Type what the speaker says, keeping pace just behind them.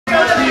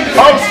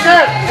Oh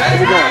shit!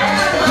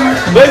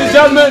 Ladies and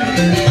gentlemen,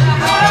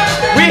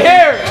 we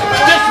hear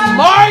this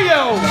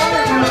Mario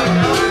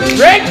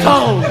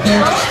ringtone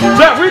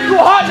that Rico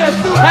Hotness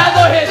has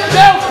on his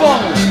cell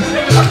phone.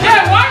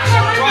 Yeah, why is the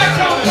remix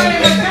song playing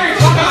in the series?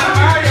 Come on,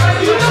 Mario.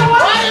 You know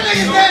what? Why you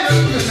niggas dancing?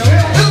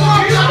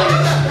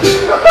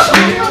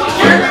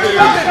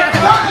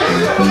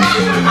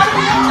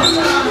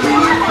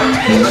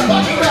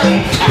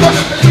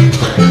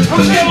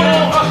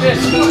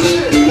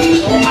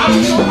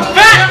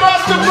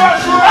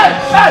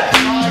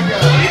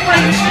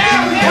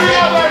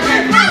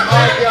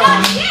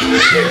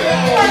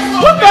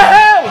 What the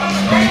hell?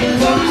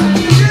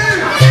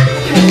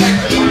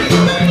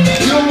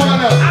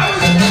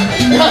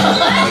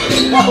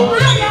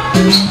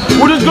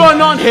 What is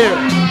going on here? It's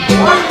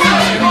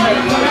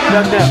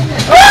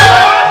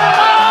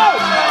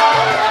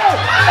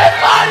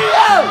Mario!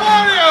 It's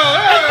Mario!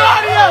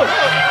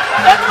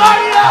 It's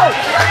Mario!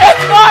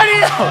 It's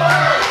Mario!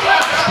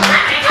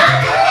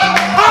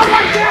 Oh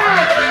my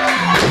God!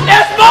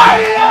 It's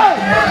Mario!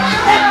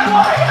 It's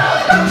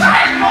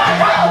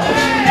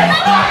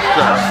Mario!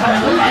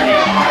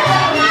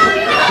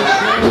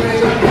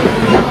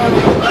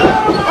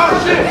 Oh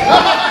shit!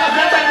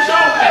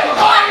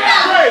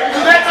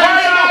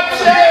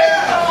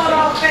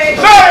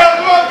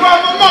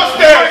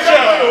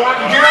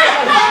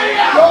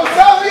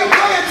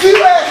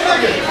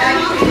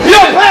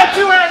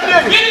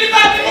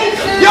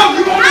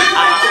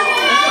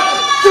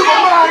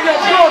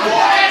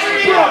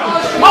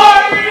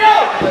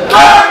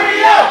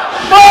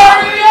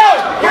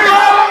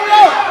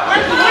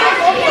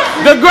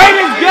 The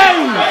greatest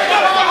game,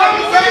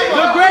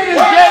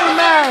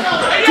 man,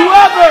 to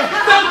ever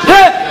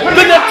hit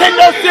the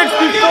Nintendo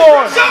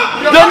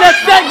 64, the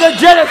Sega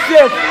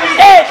Genesis.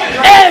 It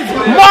is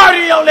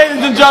Mario,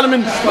 ladies and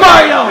gentlemen,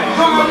 Mario.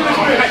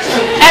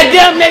 At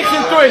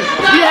Damnation 3,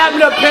 we have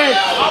an appearance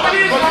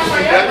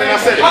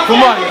for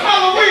Mario.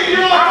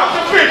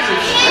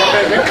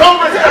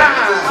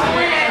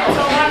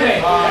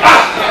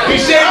 He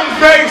shaved his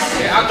face.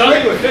 I'll kill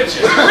you with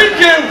pictures.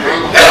 Riku!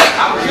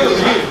 I'll kill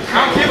you.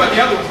 I don't care about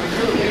the other ones.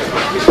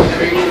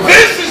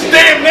 This is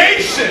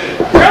Damnation!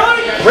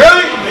 Really?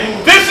 Really?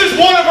 This is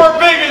one of our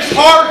biggest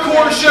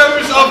hardcore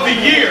shows of the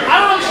year.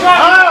 I don't try.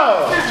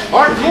 Oh!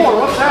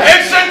 Hardcore, what's that? And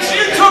since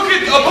you took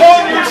it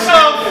upon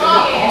yourself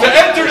to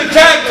enter the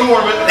tag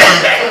tournament.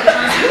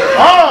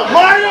 Oh,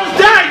 Mario's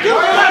dead! Give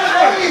him a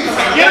mushroom!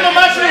 Give him a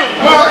mushroom!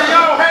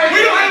 Mario, hey!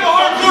 We don't have a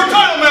hardcore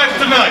title match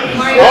tonight!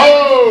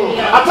 Oh!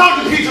 I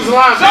told you Peaches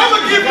alive. So I'm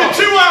gonna give you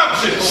two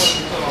options.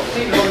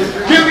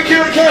 Kill me.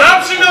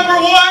 Option number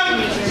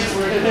one.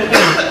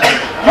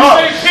 You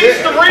say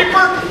Peach the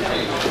Reaper.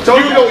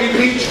 Told you don't eat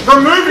Peach.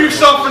 Remove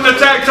yourself from the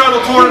tag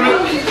title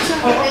tournament.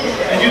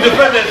 And you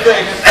defend that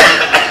thing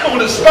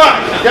with a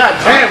spike. God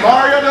damn,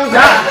 Mario, don't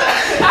die.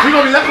 You're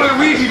gonna be left with a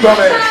Ouija,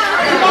 dumbass.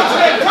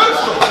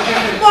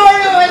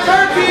 Mario has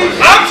herpes.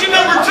 Option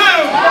number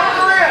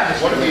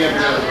two. You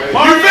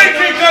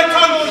vacate that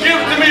title and give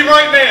it to me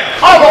right now.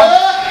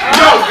 Oh,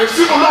 no, if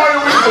Super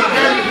Mario wins the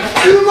game,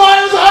 Super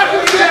Mario's a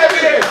hardcore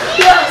champion!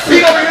 Yes!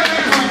 He over here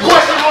thinking some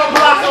question on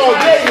blocks all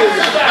day. I'm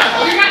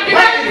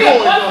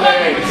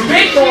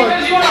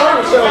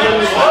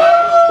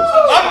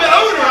the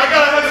owner, I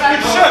gotta have a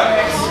good show.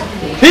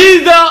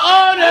 He's the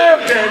owner!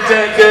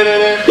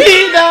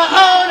 He's the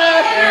owner!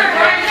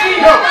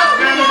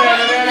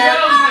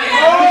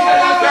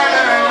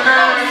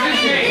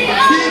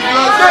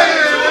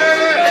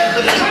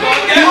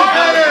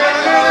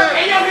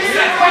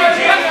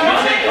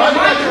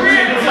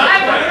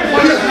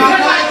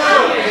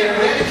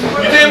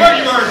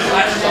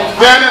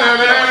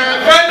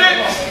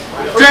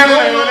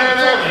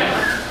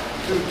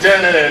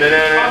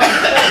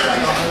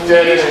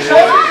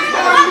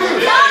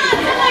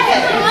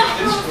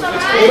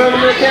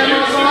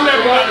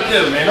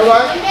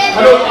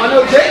 I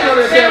know Jake know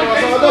that camera,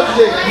 so I know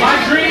Jake. My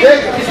dream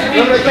is to be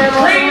remember that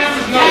camera?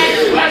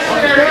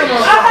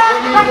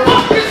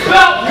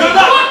 Good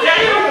luck,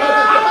 Daniel.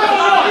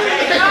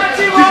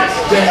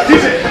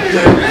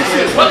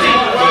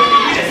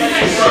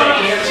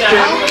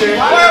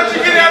 Why don't you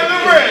get out of the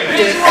ring?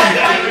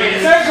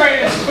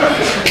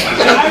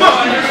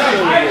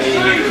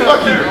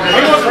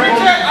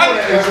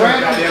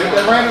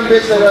 That random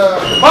bitch that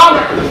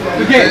Bomber,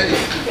 again,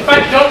 if I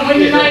don't win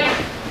tonight,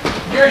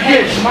 your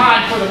head is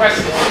mine for the rest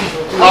of the season.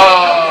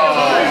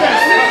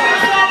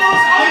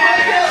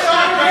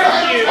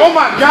 Oh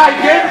my God,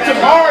 he gave it to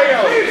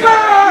Mario. You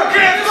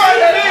can't fight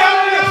me,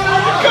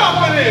 I'm the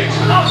company.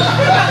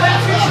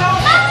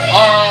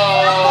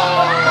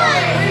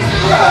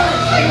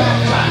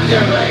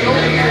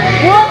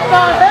 What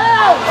the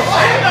hell?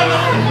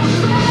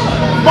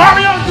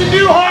 Mario's the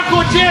new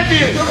hardcore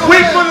champion.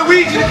 Wait for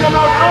Luigi to come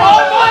out.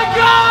 Oh my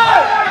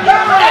God!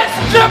 It's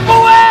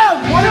Triple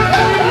M!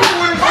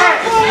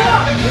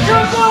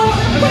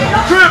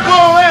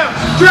 Triple M!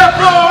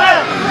 Triple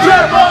M!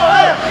 Triple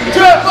M!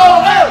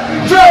 Triple M!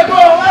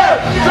 Triple M!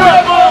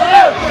 Triple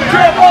M!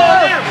 Triple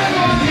M!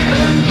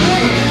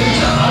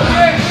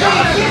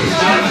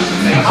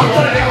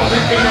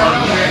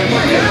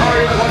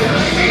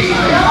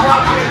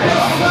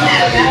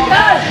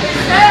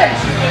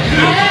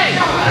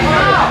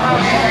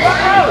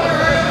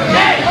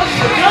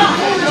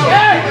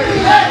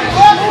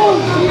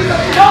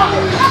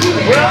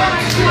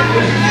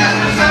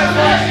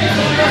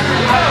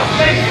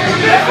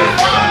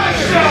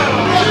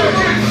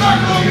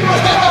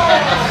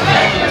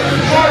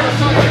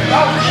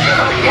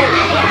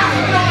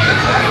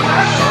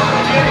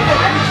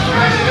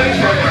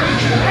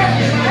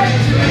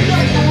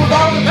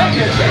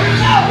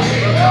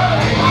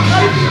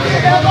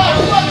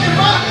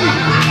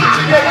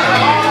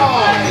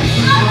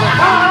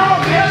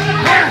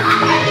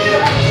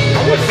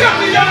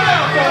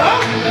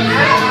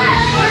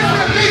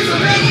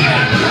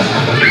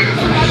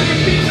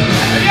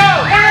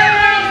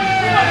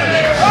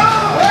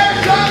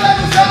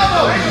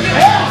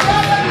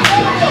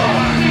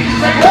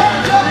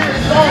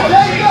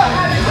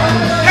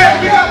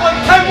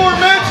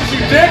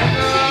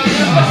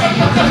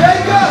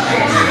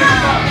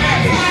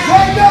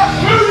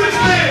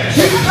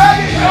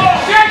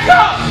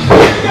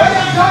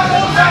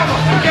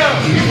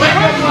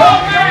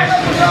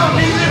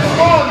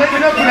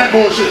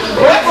 Bullshit.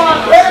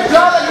 Where's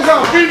John?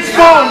 He's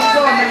gone.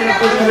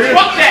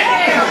 Fuck that.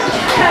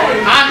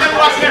 I never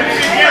watched that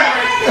video.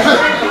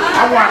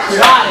 I watched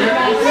it.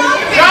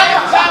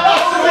 John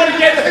wants to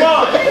get the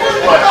ball.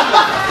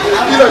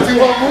 You don't see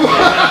one move.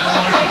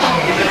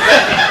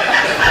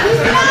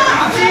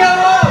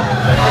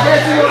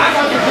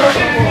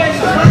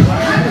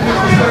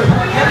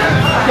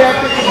 Can't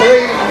pick the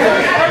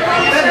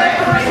blade.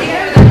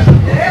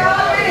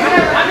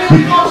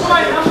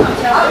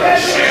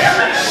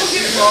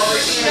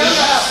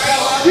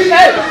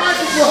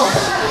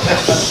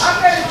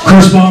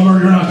 Chris Bomber,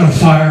 you're not going to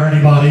fire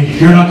anybody.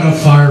 You're not going to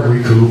fire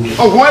Riku.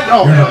 Oh, what?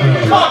 Oh, You're not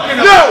gonna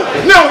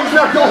no, he's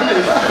not doing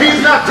this.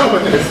 He's not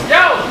doing this.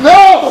 Yo.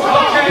 No!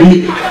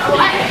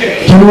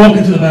 Can we walk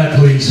into the back,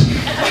 please?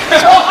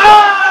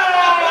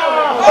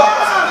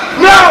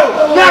 No,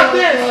 not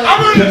this.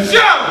 I'm running the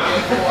show.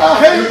 I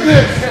hate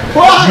this.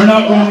 What? You're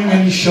not running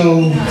any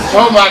show.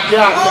 Oh my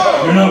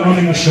God. You're not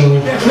running a show.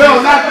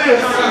 No, not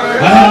this.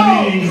 I had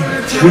a meeting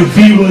with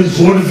Viva's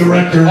board of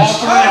directors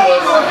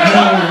an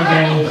hour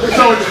ago.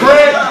 So it's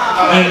Greg,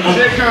 And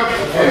Jacob,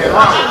 and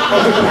Ron.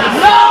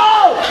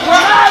 No!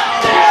 Not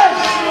this!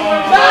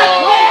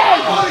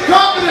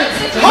 Not this!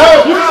 Confidence.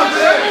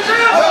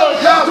 No,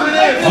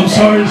 confidence. I'm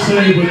sorry to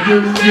say, but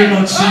you're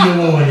not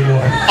COO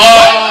anymore.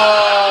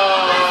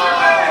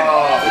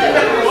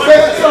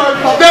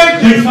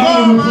 Thank They you,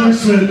 found a Mama.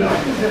 replacement,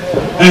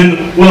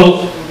 and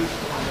well,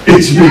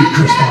 it's me,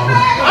 Chris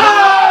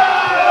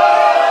Bomber.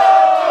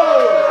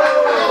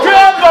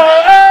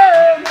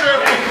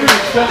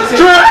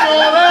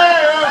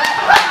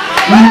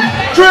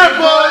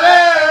 Triple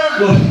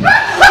M.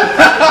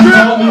 You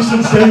followed me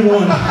since day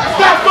one.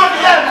 Part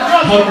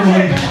of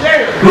this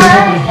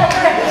company.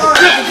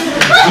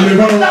 And they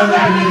run around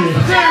like an idiot.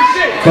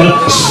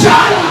 But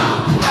shut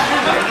up!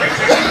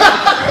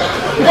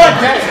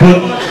 But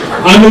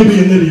I may be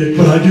an idiot,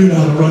 but I do know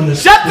how to run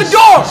this. Shut the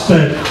door!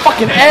 Fed.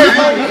 Fucking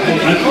everybody!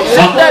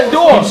 Shut that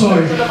door! I'm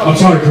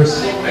sorry,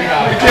 Chris. You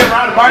can't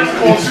ride a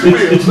bicycle on two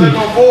wheels. It's me. Let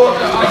go forward.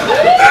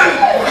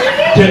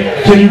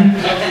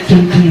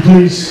 Can you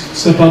please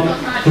step up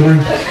the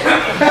ring?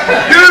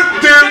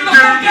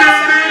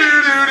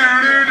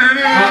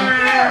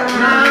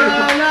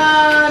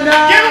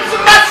 Give him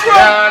some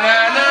mushroom.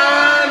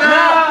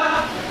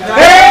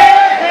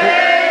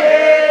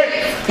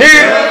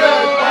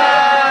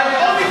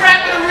 Only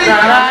rap in the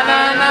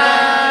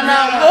league.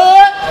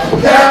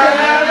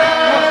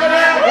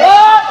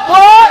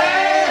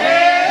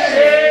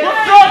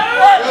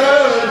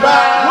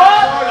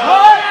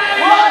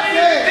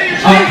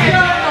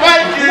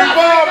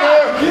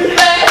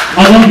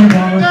 I love you,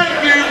 Bomber.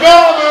 Thank you,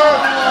 Bomber.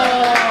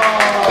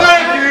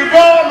 Thank you,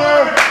 Bomber.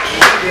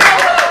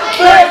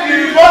 Thank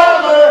you,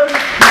 Bomber.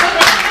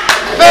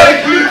 Thank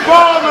you,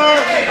 Bomber.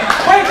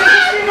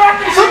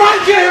 Somebody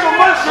get him a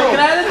mushroom.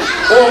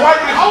 Or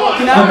wipe his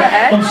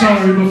I'm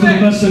sorry, but for the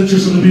best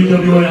interest of the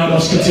BWA, I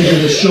must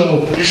continue this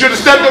show. You should have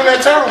stepped on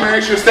that turtle, man.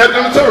 You should have stepped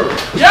on the turtle.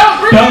 Yo,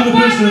 bring Down the to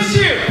boys business.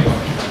 with you.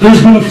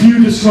 There's been a few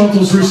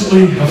disgruntles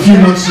recently. A few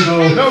months ago,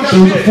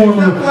 there was a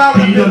former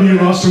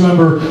BW roster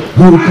member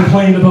who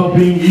complained about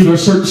being either a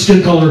certain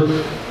skin color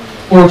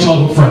or a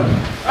childhood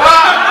friend.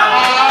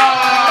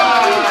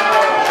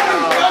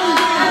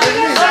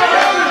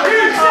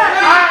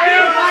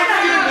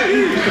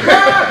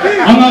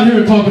 I'm not here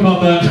to talk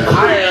about that.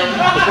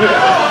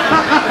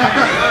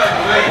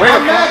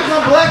 I'm mad because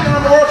I'm black and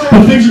I'm a world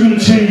champion. But things are going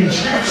to change.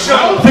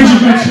 Things are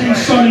going to change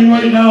starting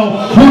right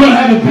now. We're going to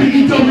have a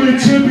BWA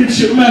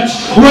championship match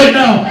right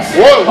now.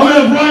 I'm going to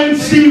have Ryan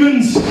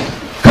Stevens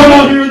come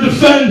out here and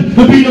defend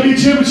the BWA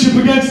championship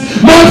against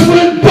my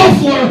friend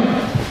Buffler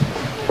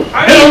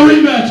in a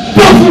rematch.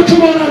 Buffler,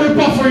 come on out here,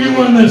 Buffler. You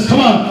win this.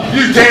 Come on.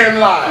 You damn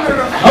lie.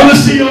 I'm the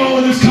CEO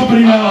of this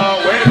company now.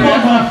 Come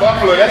on, Buff.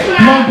 Buffalo, that's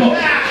Come on, Buff.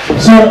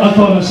 Sir, I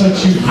thought I sent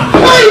you.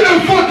 Wait a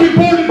fucking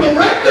board of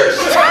directors.